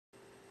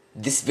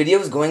This video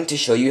is going to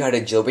show you how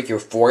to jailbreak your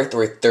 4th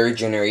or 3rd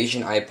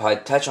generation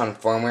iPod Touch on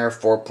firmware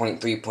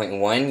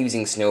 4.3.1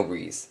 using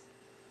Sn0wbreeze.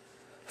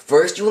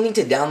 First, you will need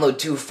to download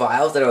two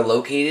files that are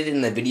located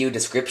in the video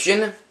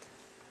description: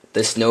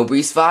 the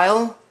Sn0wbreeze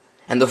file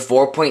and the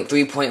 4.3.1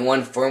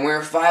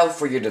 firmware file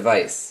for your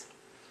device.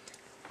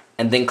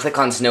 And then click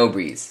on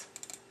Sn0wbreeze.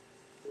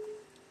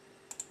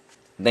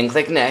 Then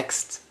click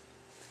Next.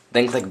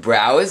 Then click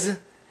Browse,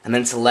 and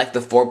then select the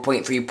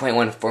 4.3.1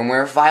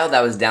 firmware file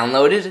that was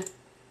downloaded.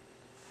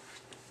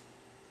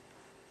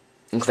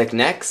 And click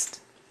Next.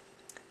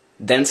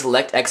 Then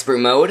select Expert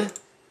Mode.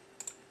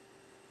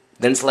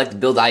 Then select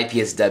Build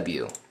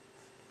IPSW.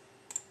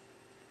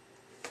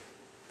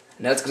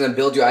 Now it's going to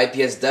build your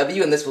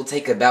IPSW, and this will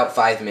take about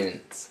 5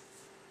 minutes.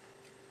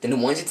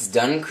 Then once it's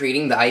done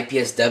creating the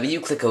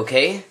IPSW, click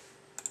OK.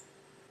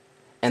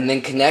 And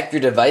then connect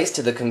your device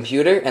to the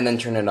computer and then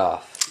turn it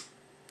off.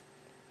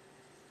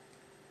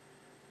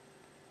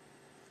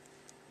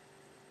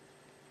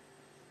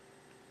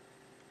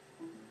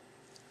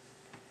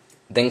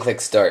 Then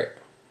click Start.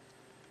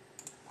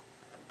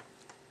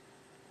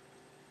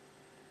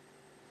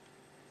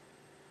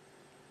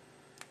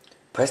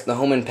 Press the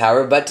home and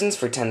power buttons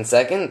for 10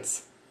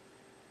 seconds.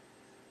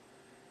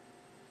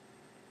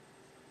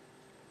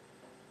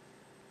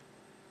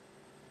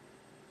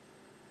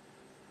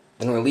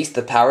 Then release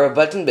the power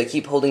button, but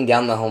keep holding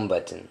down the home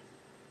button.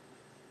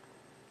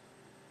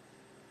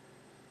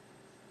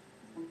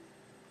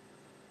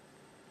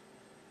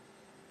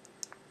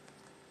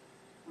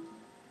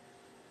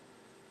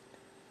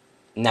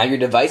 Now your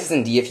device is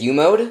in DFU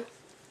mode.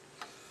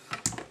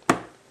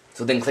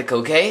 So then click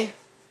OK,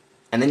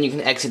 and then you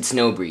can exit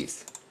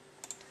Sn0wbreeze.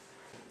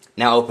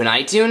 Now open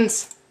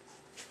iTunes.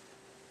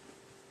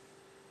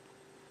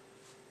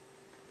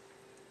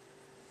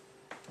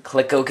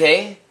 Click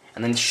OK,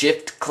 and then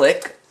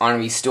shift-click on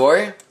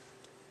Restore.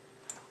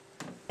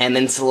 And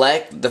then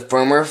select the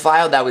firmware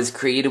file that was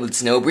created with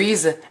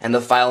Sn0wbreeze, and the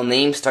file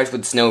name starts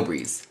with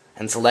Sn0wbreeze.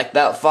 And select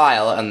that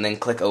file, and then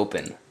click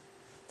Open.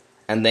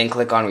 And then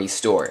click on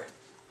Restore.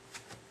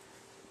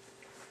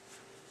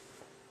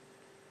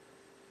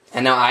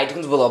 And now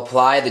iTunes will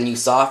apply the new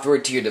software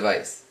to your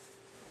device.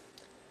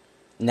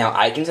 Now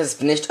iTunes has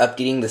finished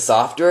updating the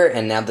software,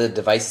 and now the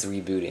device is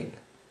rebooting.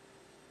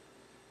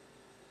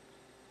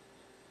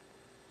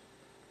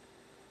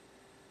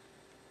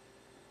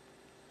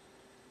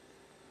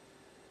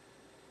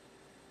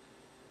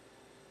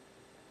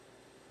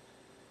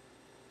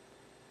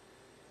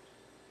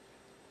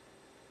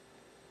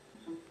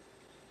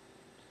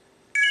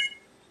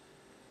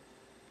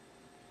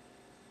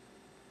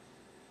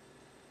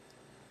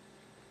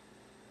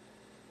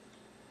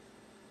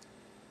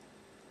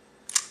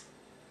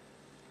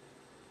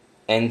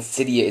 And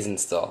Cydia is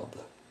installed.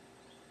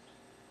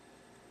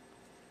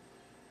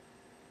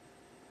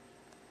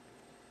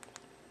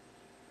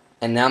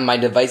 And now my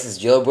device is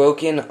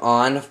jailbroken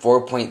on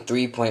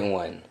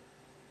 4.3.1.